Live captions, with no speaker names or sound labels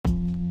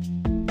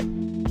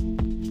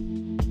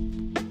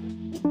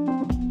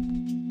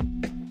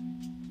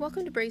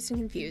Welcome to Braced and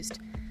Confused.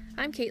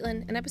 I'm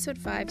Caitlin, and episode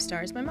 5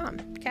 stars my mom,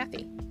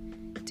 Kathy.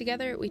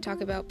 Together, we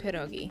talk about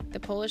pierogi, the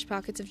Polish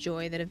pockets of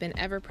joy that have been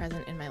ever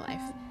present in my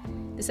life.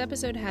 This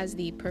episode has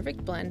the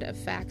perfect blend of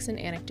facts and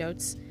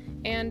anecdotes,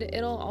 and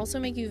it'll also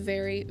make you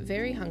very,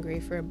 very hungry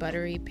for a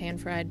buttery,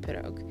 pan-fried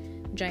pierog,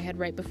 which I had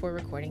right before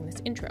recording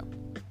this intro.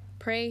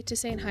 Pray to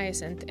Saint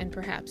Hyacinth, and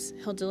perhaps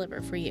he'll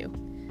deliver for you.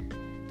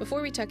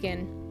 Before we tuck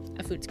in,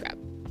 a food scrap.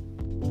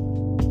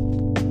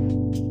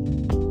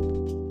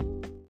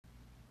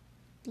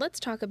 Let's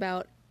talk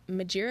about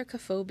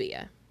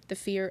magiricophobia, the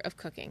fear of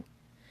cooking.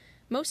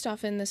 Most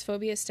often, this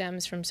phobia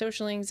stems from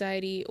social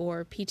anxiety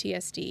or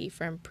PTSD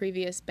from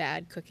previous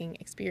bad cooking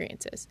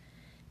experiences.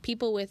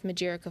 People with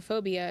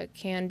magiricophobia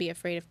can be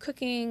afraid of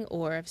cooking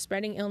or of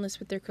spreading illness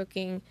with their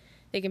cooking.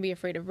 They can be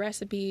afraid of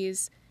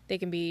recipes. They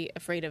can be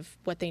afraid of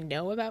what they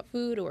know about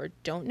food or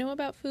don't know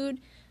about food.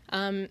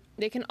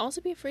 They can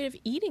also be afraid of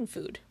eating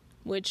food,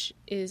 which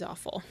is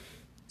awful.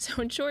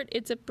 So in short,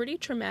 it's a pretty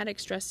traumatic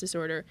stress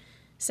disorder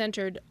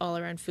centered all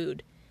around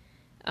food.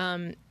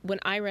 When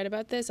I read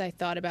about this, I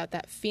thought about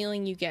that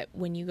feeling you get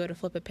when you go to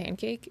flip a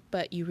pancake,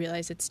 but you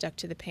realize it's stuck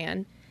to the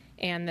pan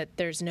and that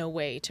there's no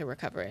way to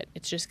recover it.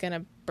 It's just going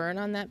to burn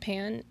on that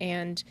pan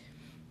and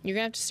you're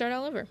going to have to start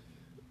all over.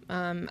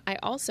 I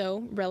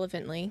also,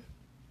 relevantly,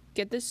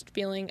 get this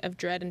feeling of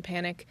dread and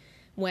panic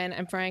when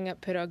I'm frying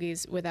up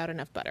pierogis without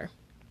enough butter.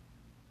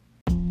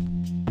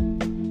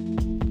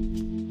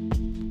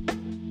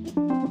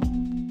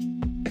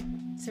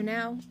 So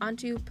now,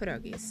 onto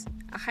pierogis.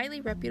 A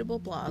highly reputable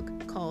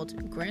blog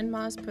called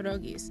Grandma's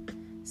Pierogis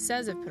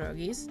says of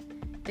pierogis,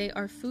 they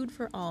are food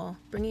for all,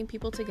 bringing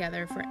people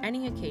together for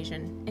any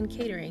occasion and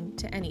catering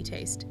to any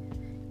taste.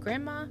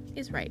 Grandma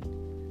is right.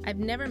 I've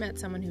never met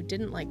someone who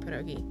didn't like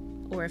pierogi,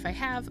 or if I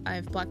have,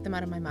 I've blocked them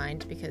out of my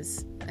mind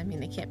because,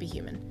 they can't be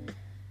human.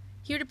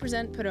 Here to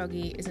present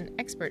pierogi is an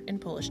expert in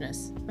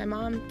Polishness, my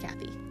mom,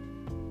 Kathy.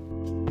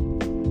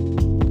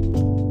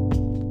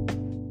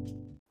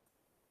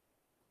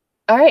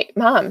 All right,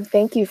 Mom,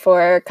 thank you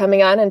for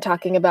coming on and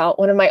talking about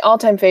one of my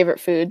all-time favorite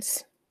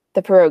foods,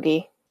 the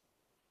pierogi.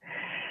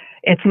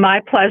 It's my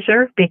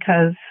pleasure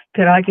because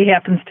pierogi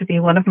happens to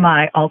be one of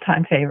my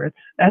all-time favorites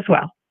as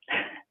well.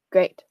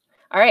 Great.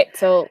 All right,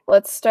 so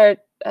let's start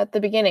at the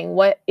beginning.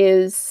 What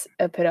is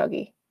a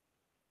pierogi?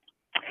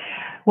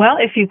 Well,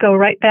 if you go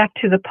right back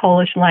to the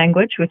Polish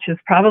language, which is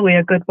probably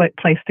a good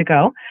place to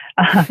go,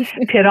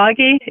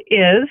 pierogi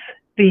is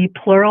the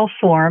plural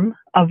form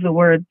of the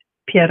word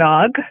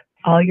pierog.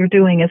 All you're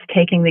doing is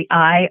taking the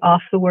I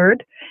off the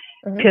word.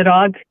 Mm-hmm.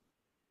 Pierog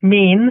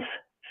means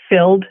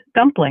filled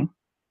dumpling.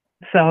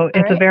 So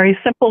it's a very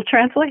simple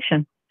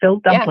translation,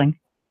 filled dumpling.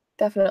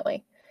 Yeah,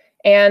 definitely.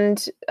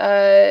 And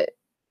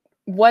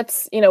what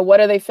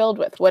are they filled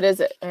with? What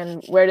is it?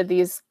 And where did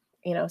these,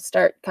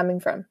 start coming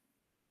from?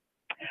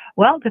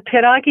 Well, the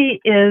pierogi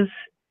is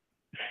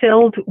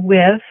filled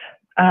with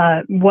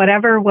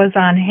whatever was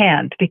on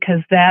hand,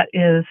 because that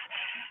is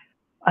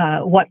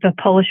what the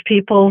Polish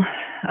people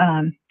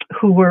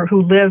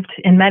who lived,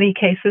 in many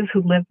cases,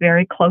 who lived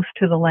very close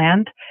to the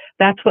land,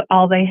 that's what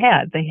all they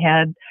had. They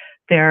had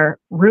their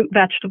root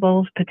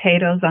vegetables,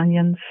 potatoes,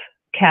 onions,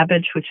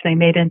 cabbage, which they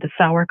made into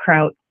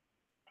sauerkraut,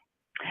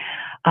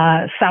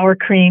 sour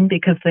cream,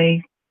 because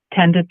they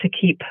tended to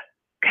keep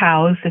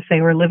cows if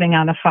they were living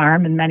on a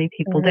farm, and many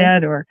people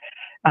did, or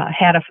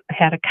had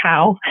a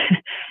cow.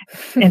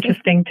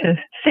 Interesting to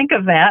think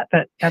of that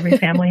every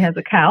family has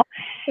a cow.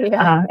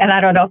 Yeah. And I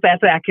don't know if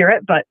that's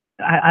accurate, but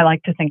I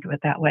like to think of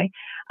it that way.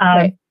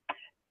 Right.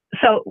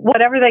 So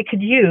whatever they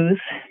could use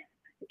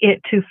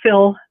it to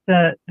fill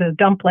the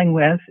dumpling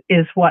with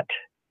is what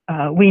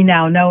we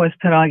now know as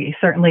pierogi.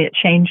 Certainly it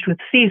changed with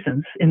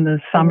seasons. In the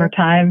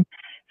summertime,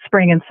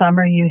 spring and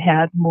summer, you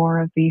had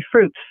more of the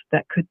fruits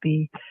that could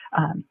be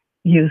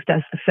used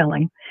as the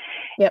filling.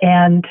 Yep.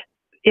 And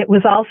it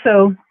was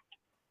also,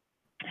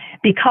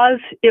 because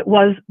it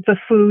was the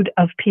food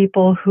of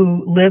people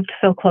who lived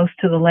so close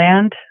to the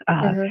land,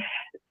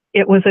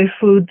 it was a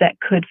food that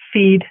could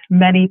feed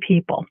many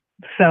people.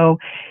 So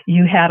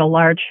you had a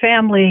large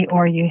family,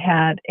 or you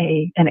had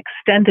an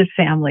extended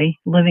family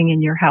living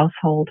in your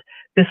household.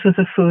 This was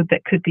a food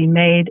that could be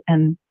made,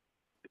 and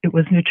it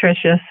was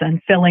nutritious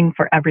and filling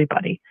for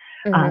everybody.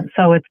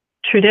 So it's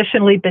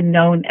traditionally been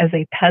known as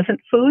a peasant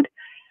food.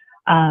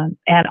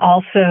 And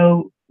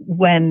also,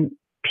 when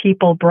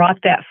people brought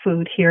that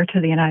food here to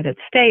the United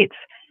States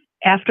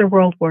after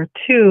World War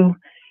II,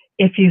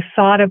 if you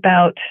thought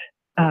about,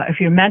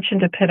 if you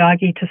mentioned a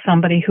pierogi to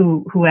somebody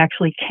who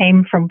actually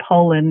came from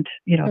Poland,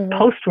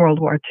 post World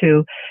War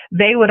II,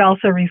 they would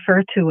also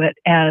refer to it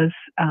as,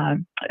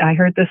 I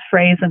heard this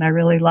phrase and I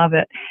really love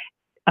it,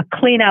 a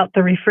clean out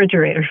the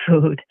refrigerator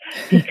food,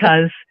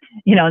 because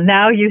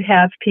now you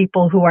have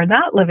people who are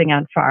not living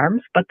on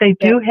farms, but they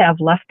do have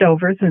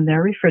leftovers in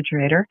their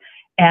refrigerator,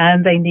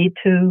 and they need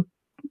to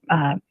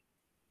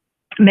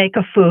make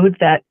a food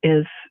that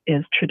is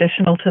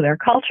traditional to their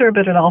culture,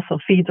 but it also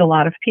feeds a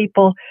lot of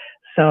people.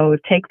 So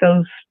take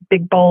those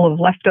big bowl of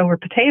leftover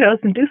potatoes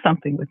and do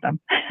something with them.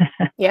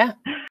 Yeah.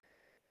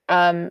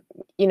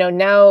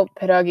 Now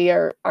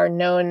pierogi are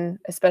known,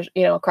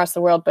 especially, across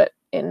the world, but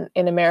in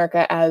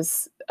America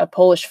as a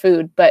Polish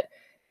food, but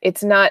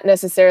it's not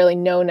necessarily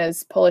known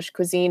as Polish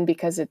cuisine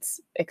because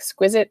it's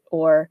exquisite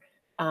or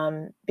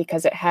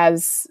because it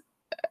has,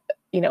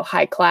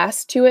 high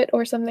class to it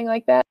or something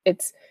like that.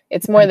 It's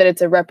more that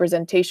it's a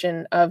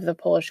representation of the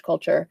Polish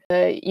culture.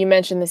 You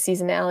mentioned the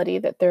seasonality,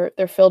 that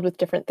they're filled with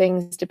different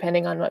things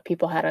depending on what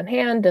people had on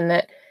hand, and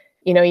that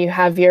you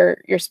have your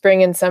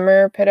spring and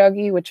summer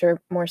pierogi, which are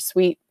more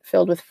sweet,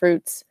 filled with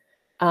fruits.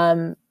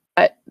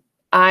 But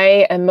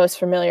I am most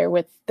familiar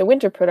with the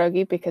winter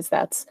pierogi because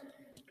that's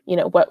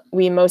what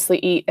we mostly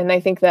eat, and I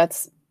think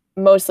that's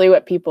mostly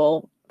what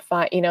people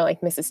find.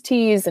 Like Mrs.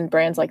 T's and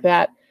brands like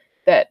that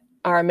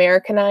are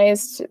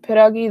Americanized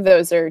pierogi.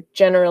 Those are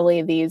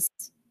generally these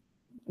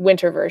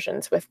winter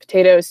versions with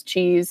potatoes,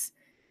 cheese,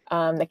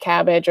 the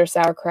cabbage or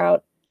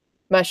sauerkraut,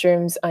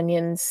 mushrooms,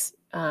 onions.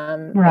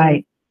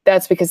 Right.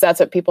 That's because that's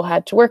what people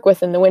had to work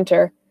with in the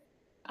winter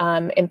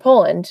in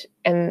Poland.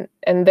 And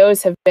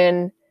those have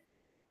been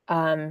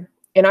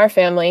in our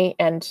family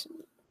and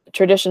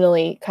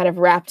traditionally kind of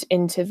wrapped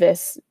into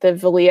the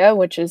Velia,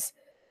 which is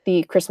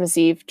the Christmas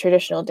Eve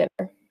traditional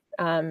dinner.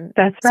 That's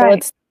right. So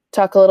let's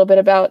talk a little bit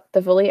about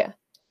the Velia.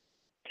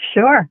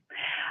 Sure.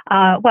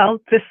 Well,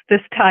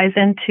 this ties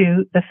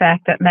into the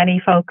fact that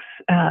many folks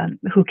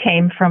who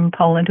came from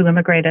Poland, who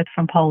immigrated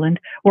from Poland,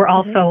 were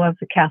also of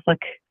the Catholic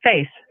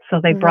faith. So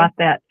they brought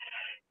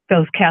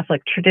those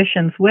Catholic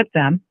traditions with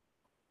them.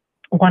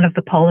 One of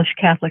the Polish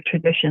Catholic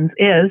traditions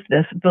is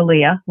this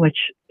Velia, which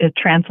it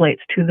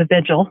translates to the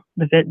vigil,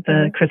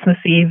 the Christmas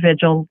Eve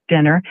vigil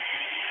dinner.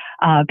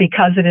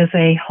 Because it is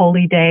a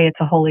holy day,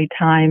 it's a holy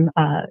time.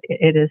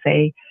 It is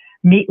a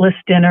meatless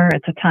dinner.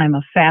 It's a time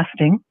of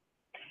fasting.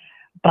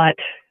 But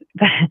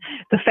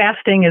the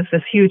fasting is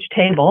this huge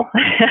table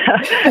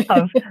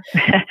of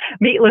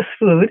meatless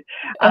food.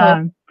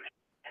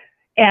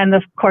 And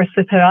of course,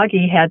 the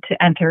pierogi had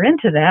to enter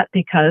into that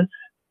because,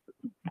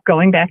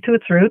 going back to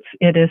its roots,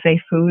 it is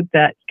a food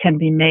that can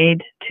be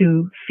made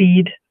to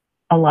feed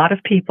a lot of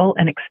people,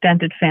 an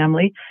extended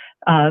family.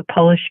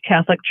 Polish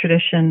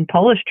tradition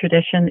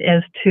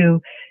is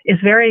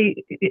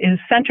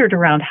centered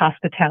around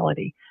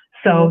hospitality.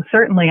 So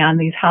certainly on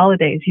these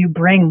holidays, you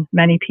bring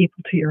many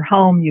people to your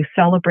home, you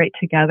celebrate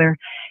together.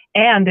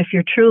 And if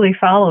you're truly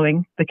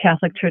following the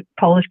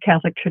Polish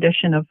Catholic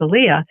tradition of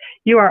Velia,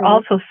 you are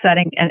also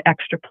setting an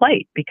extra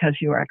plate because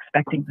you are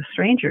expecting the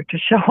stranger to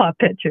show up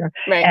at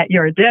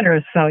your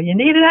dinner. So you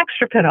need an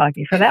extra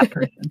pierogi for that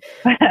person,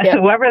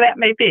 whoever that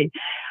may be.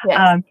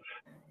 Yes.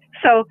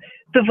 So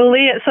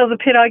the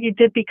pierogi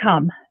did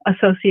become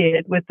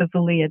associated with the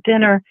Velia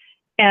dinner.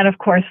 And of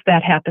course,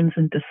 that happens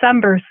in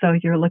December. So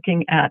you're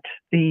looking at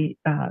the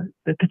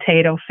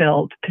potato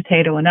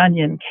and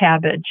onion,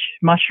 cabbage,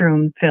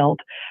 mushroom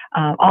filled,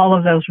 all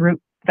of those root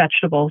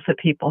vegetables that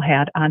people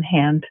had on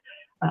hand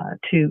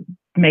to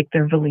make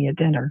their Velia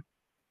dinner.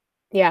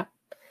 Yeah.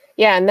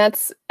 Yeah. And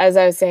that's, as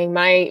I was saying,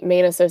 my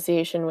main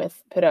association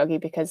with pierogi,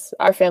 because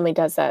our family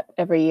does that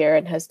every year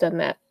and has done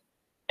that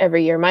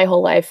every year my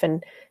whole life.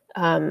 And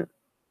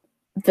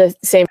the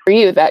same for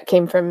you. That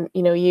came from,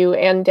 you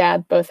and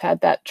Dad both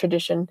had that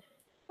tradition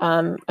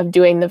of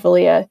doing the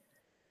Velia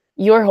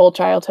your whole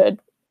childhood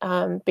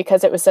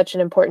because it was such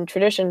an important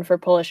tradition for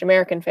Polish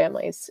American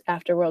families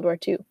after World War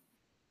II.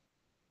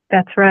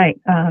 That's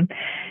right. And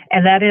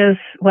that is,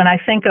 when I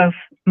think of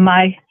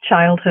my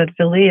childhood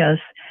Velias,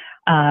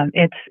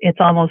 it's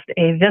almost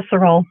a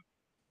visceral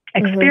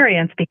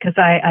experience because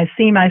I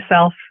see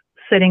myself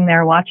sitting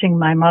there watching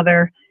my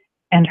mother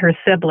and her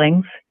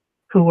siblings,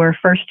 who were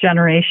first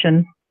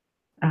generation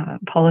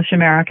Polish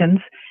Americans,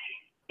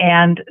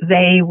 and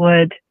they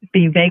would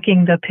be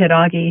making the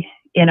pierogi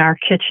in our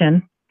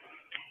kitchen.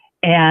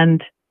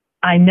 And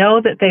I know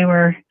that they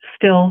were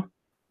still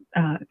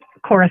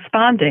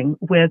corresponding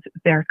with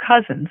their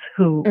cousins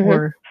who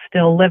were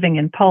still living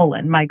in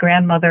Poland. My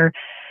grandmother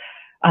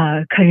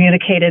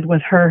communicated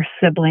with her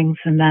siblings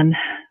and then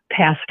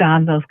passed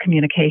on those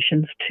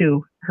communications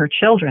to her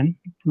children,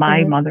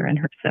 my mother and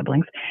her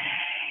siblings.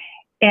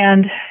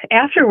 And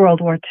after World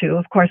War II,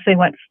 of course,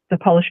 the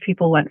Polish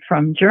people went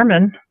from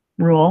German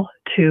rule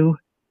to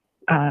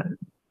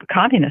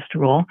communist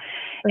rule.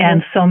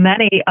 And so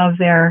many of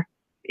their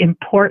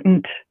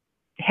important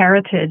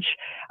heritage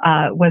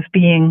was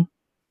being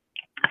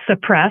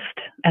suppressed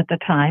at the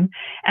time.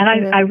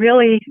 And I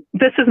really,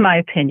 this is my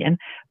opinion,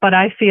 but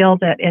I feel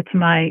that it's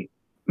my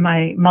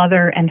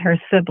mother and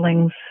her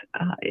siblings,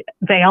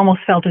 they almost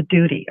felt a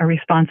duty, a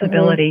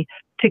responsibility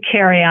to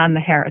carry on the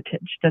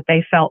heritage that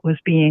they felt was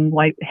being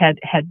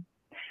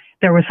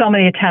there were so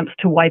many attempts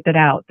to wipe it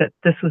out, that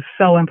this was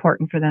so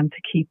important for them to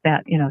keep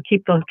that,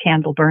 keep those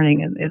candle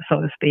burning,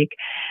 so to speak.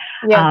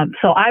 Yeah.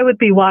 So I would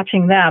be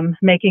watching them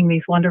making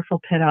these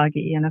wonderful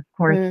pierogi, and of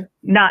course,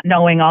 not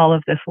knowing all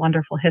of this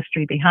wonderful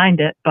history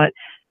behind it, but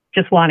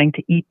just wanting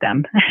to eat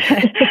them.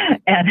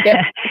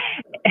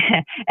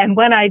 And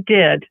when I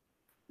did,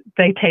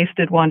 they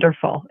tasted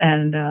wonderful,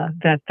 and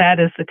that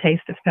is the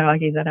taste of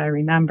pierogi that I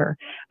remember.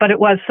 But it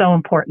was so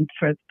important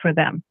for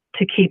them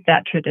to keep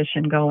that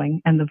tradition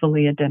going and the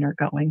Valia dinner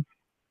going.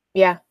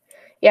 Yeah.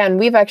 Yeah. And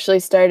we've actually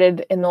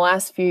started in the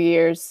last few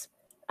years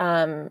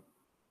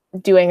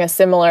doing a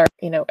similar,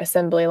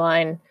 assembly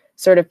line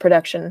sort of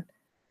production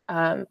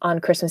on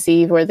Christmas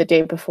Eve or the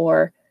day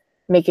before,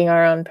 making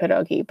our own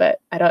pierogi. But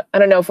I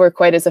don't know if we're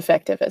quite as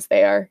effective as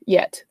they are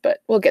yet, but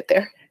we'll get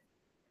there.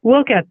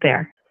 We'll get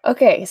there.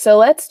 Okay, so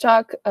let's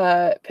talk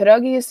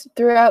pierogis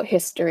throughout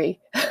history.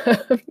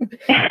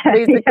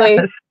 Basically,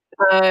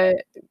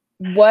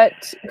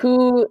 yes.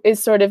 Who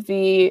is sort of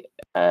the,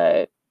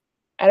 I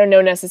don't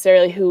know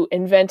necessarily who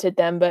invented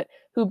them, but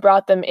who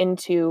brought them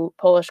into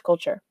Polish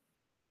culture?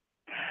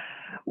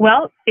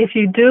 Well, if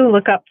you do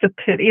look up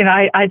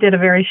I did a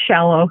very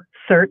shallow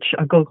search,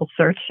 a Google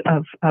search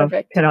of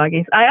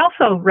pierogis. I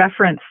also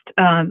referenced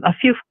a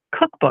few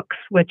cookbooks,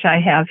 which I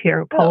have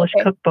here, Polish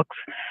cookbooks,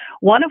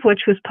 one of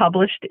which was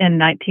published in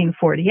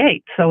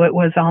 1948. So it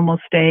was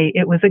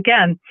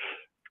again,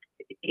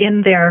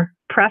 in their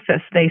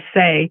preface, they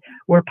say,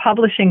 we're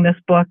publishing this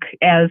book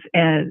as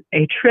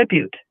a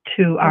tribute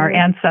to our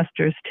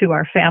ancestors, to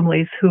our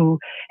families who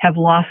have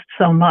lost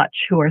so much,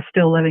 who are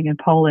still living in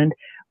Poland.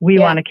 We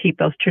want to keep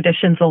those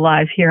traditions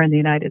alive here in the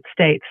United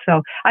States.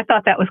 So I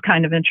thought that was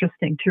kind of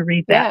interesting to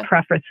read that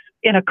preface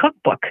in a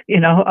cookbook,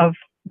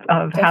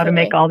 of how to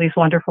make all these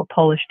wonderful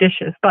Polish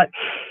dishes. But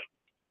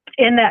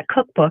in that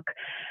cookbook,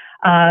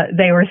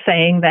 they were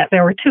saying that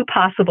there were two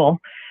possible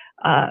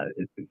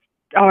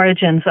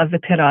origins of the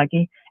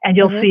pierogi, and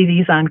you'll see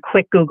these on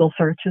quick Google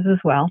searches as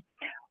well.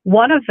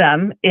 One of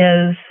them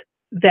is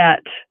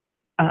that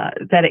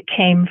it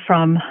came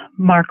from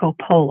Marco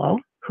Polo,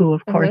 who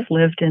of course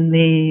lived in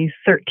the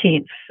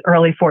 13th,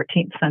 early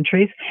 14th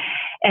centuries,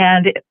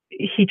 and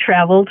he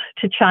traveled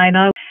to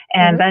China,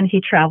 and then he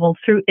traveled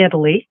through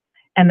Italy,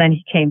 and then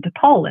he came to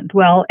Poland.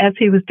 Well, as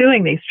he was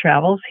doing these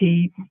travels,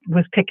 he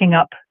was picking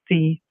up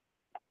the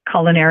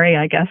culinary,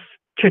 I guess,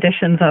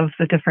 traditions of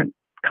the different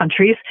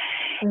countries,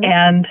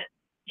 and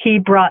he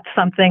brought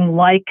something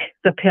like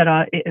the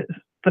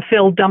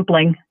filled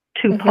dumpling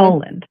to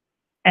Poland.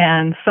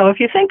 And so if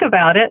you think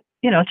about it,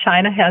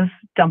 China has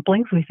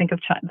dumplings. We think of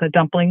the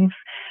dumplings.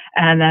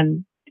 And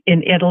then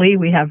in Italy,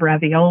 we have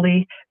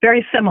ravioli.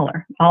 Very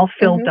similar, all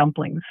filled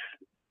dumplings.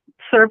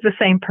 Serve the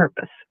same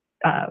purpose.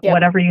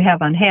 Whatever you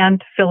have on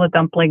hand, fill a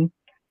dumpling,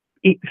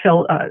 feeds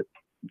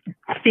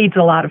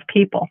a lot of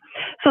people.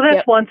 So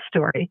that's one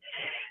story.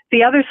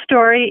 The other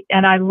story,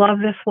 and I love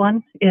this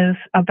one, is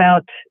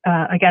about,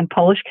 again,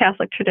 Polish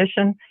Catholic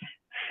tradition,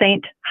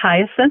 Saint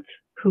Hyacinth,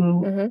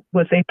 who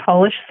was a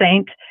Polish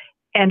saint.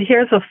 And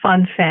here's a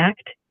fun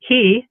fact.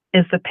 He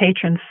is the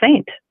patron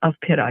saint of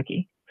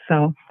pierogi.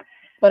 So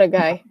what a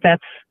guy.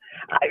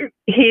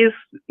 He's,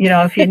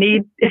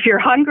 if you're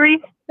hungry,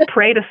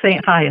 pray to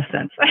Saint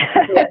Hyacinth.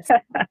 Yes.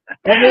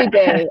 Every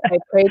day I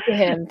pray to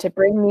him to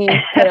bring me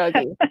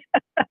pierogi.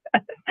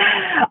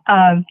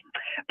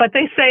 But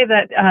they say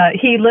that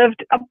he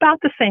lived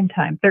about the same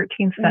time,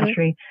 13th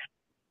century.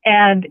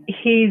 And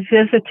he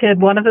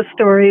visited, one of the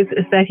stories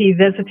is that he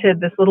visited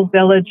this little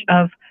village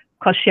of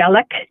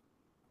Kościelek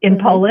in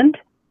Poland.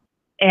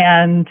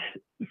 And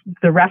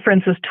the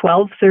reference is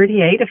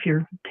 1238, if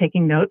you're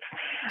taking notes.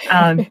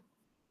 And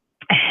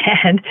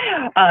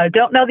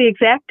don't know the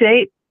exact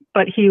date,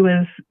 but he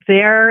was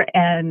there,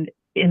 and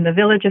in the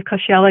village of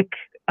Kościelek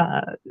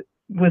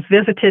was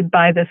visited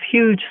by this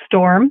huge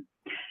storm.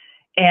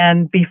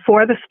 And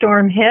before the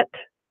storm hit,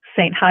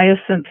 St.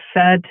 Hyacinth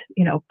said,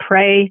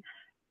 pray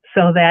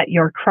so that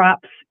your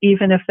crops,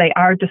 even if they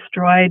are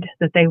destroyed,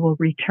 that they will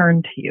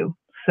return to you.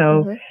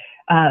 So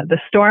the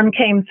storm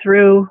came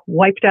through,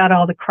 wiped out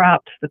all the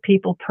crops, the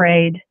people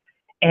prayed,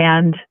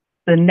 and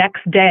the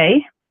next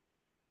day,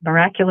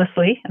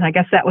 miraculously, and I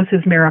guess that was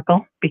his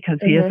miracle because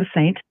he is a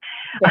saint,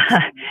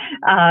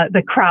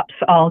 the crops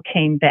all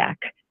came back.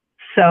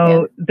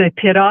 So the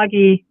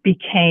pierogi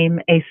became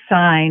a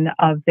sign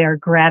of their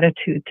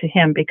gratitude to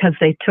him because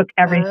they took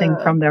everything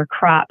from their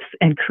crops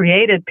and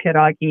created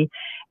pierogi,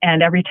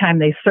 and every time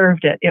they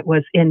served it, it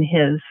was in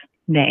his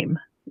name,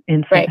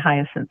 in St.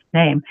 Hyacinth's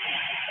name.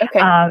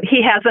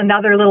 He has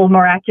another little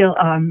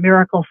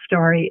miracle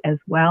story as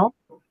well,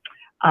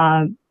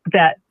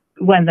 that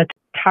when the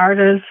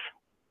Tartars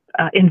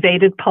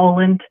invaded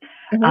Poland,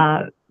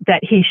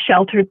 that he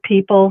sheltered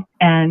people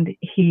and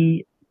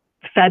he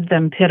fed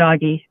them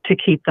pierogi to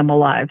keep them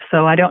alive.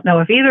 So I don't know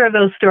if either of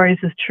those stories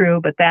is true,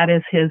 but that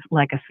is his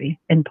legacy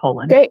in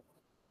Poland. Great.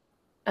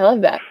 I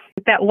love that.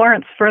 That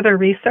warrants further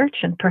research,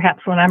 and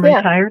perhaps when I'm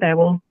retired, I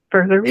will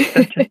further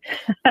research it.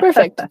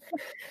 Perfect.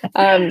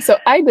 So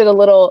I did a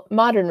little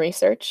modern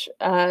research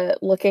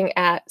looking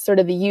at sort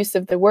of the use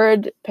of the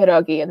word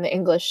pierogi in the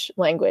English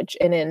language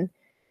and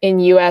in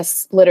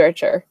U.S.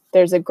 literature.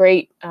 There's a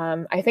great,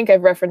 I think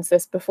I've referenced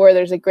this before,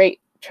 there's a great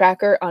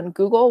tracker on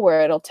Google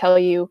where it'll tell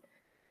you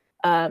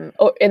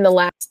in the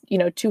last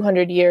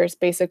 200 years,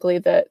 basically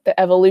the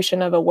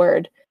evolution of a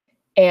word.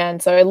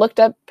 And so I looked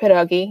up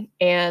pierogi,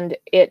 and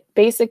it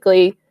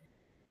basically,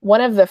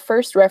 one of the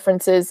first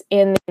references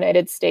in the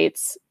United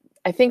States,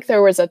 I think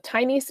there was a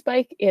tiny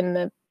spike in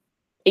the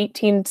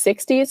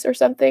 1860s or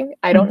something.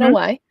 I don't know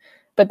why.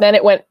 But then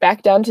it went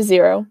back down to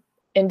zero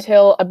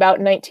until about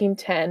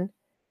 1910.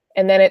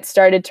 And then it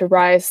started to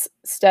rise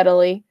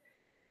steadily.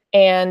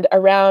 And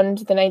around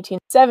the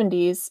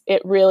 1970s,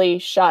 it really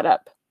shot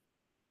up.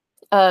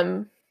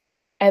 And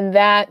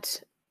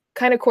that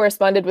kind of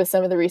corresponded with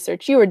some of the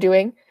research you were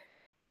doing.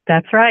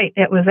 That's right.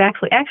 It was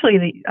actually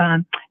the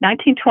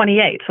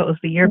 1928, so it was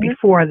the year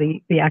before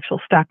the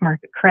actual stock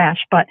market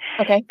crash. But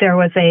there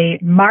was a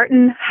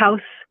Martin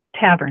House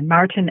Tavern,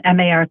 Martin,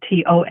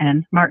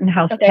 Marton, Martin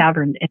House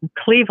Tavern in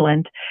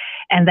Cleveland,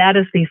 and that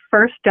is the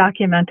first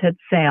documented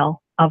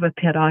sale of a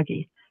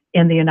pierogi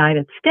in the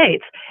United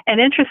States.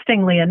 And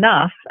interestingly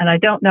enough, and I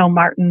don't know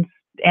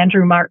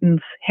Andrew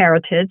Martin's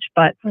heritage,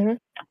 but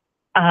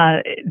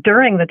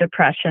during the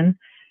Depression,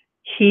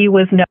 he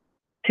was known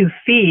to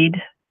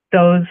feed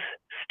those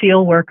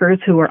steel workers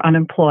who were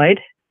unemployed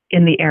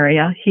in the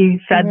area. He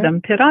fed them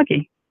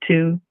pierogi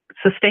to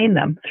sustain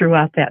them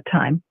throughout that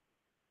time.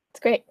 It's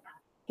great.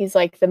 He's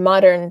like the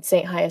modern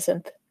St.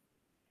 Hyacinth.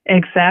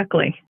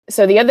 Exactly.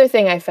 So the other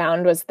thing I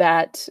found was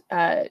that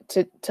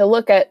to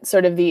look at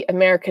sort of the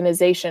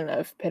Americanization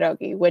of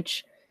pierogi,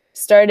 which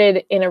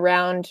started in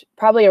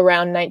probably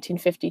around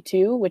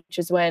 1952, which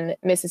is when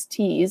Mrs.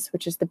 T's,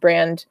 which is the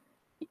brand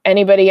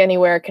anybody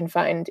anywhere can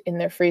find in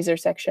their freezer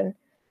section.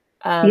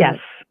 Yes.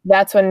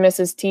 That's when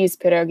Mrs. T's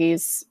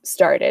pierogies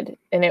started.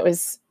 And it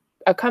was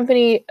a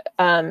company,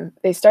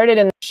 they started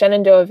in the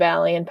Shenandoah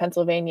Valley in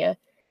Pennsylvania.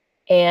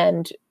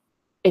 And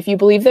if you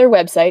believe their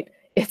website,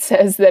 it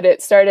says that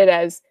it started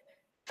as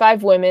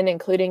 5 women,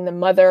 including the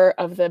mother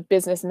of the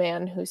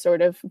businessman who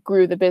sort of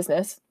grew the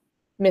business,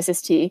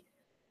 Mrs. T.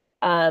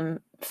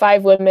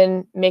 5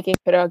 women making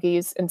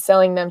pierogis and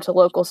selling them to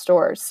local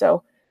stores.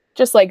 So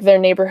just like their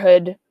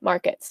neighborhood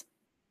markets.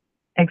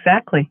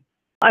 Exactly.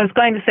 I was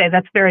going to say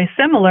that's very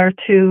similar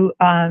to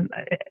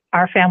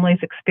our family's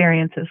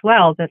experience as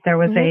well, that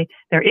there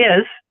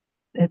is,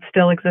 it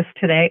still exists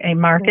today, a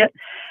market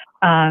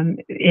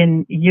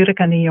in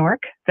Utica, New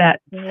York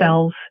that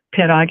sells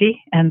pierogi,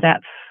 and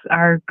that's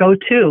our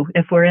go-to.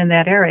 If we're in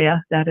that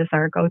area, that is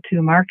our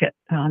go-to market.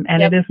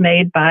 And it is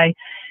made by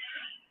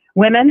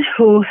women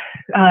who,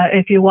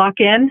 if you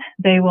walk in,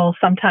 they will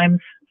sometimes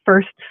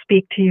first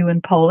speak to you in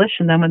Polish,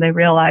 and then when they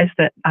realize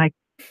that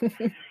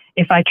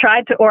if I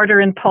tried to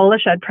order in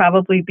Polish, I'd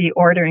probably be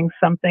ordering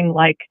something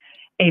like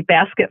a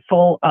basket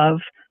full of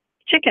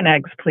chicken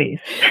eggs, please,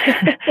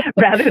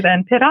 rather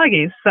than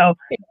pierogis. So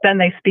then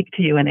they speak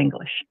to you in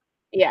English.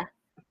 Yeah.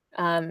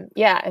 And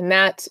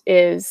that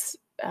is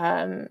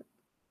the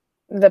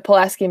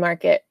Pulaski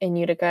Market in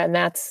Utica. And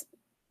that's,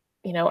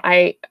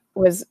 I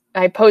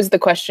posed the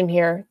question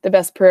here, the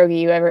best pierogi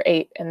you ever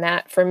ate. And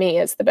that for me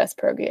is the best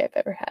pierogi I've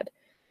ever had.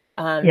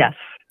 Yes.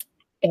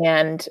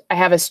 And I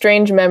have a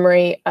strange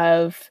memory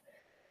of,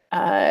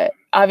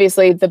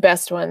 obviously the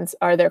best ones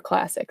are their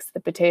classics, the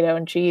potato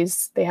and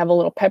cheese. They have a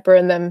little pepper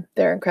in them.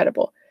 They're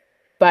incredible.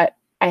 But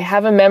I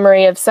have a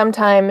memory of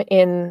sometime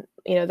in,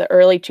 the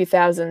early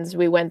 2000s,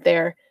 we went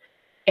there,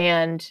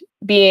 and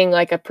being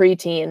like a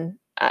preteen,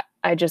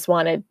 I just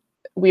wanted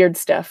weird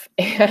stuff.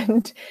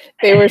 And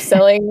they were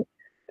selling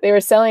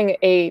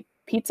a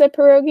pizza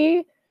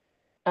pierogi,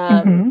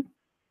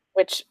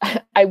 which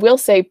I will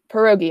say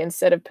pierogi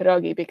instead of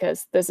pierogi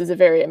because this is a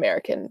very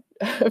American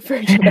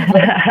version of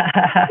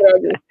a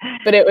pierogi.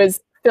 But it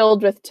was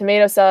filled with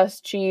tomato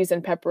sauce, cheese,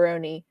 and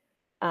pepperoni.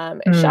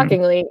 And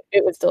shockingly,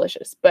 it was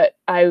delicious. But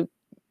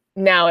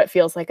now it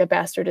feels like a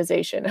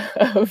bastardization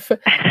of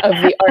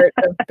the art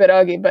of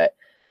pierogi. But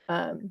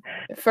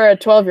for a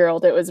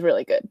 12-year-old, it was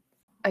really good.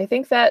 I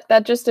think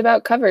that just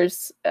about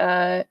covers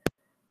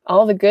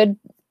all the good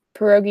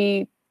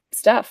pierogi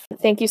stuff.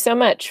 Thank you so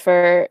much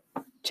for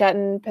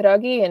chatting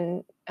pierogi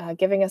and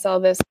giving us all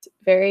this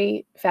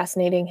very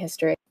fascinating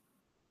history.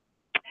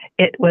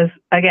 It was,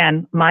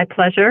 again, my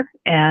pleasure,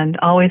 and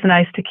always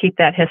nice to keep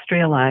that history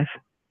alive.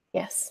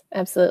 Yes,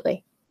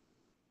 absolutely.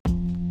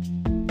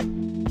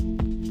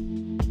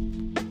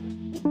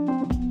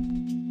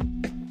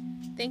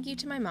 Thank you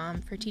to my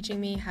mom for teaching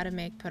me how to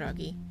make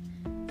pierogi.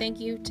 Thank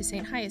you to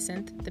St.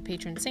 Hyacinth, the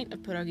patron saint of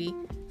pierogi,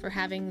 for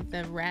having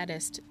the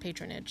raddest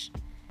patronage.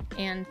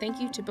 And thank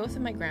you to both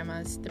of my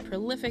grandmas, the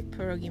prolific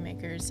pierogi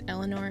makers,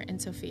 Eleanor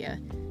and Sophia,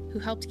 who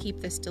helped keep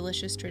this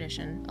delicious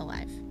tradition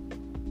alive.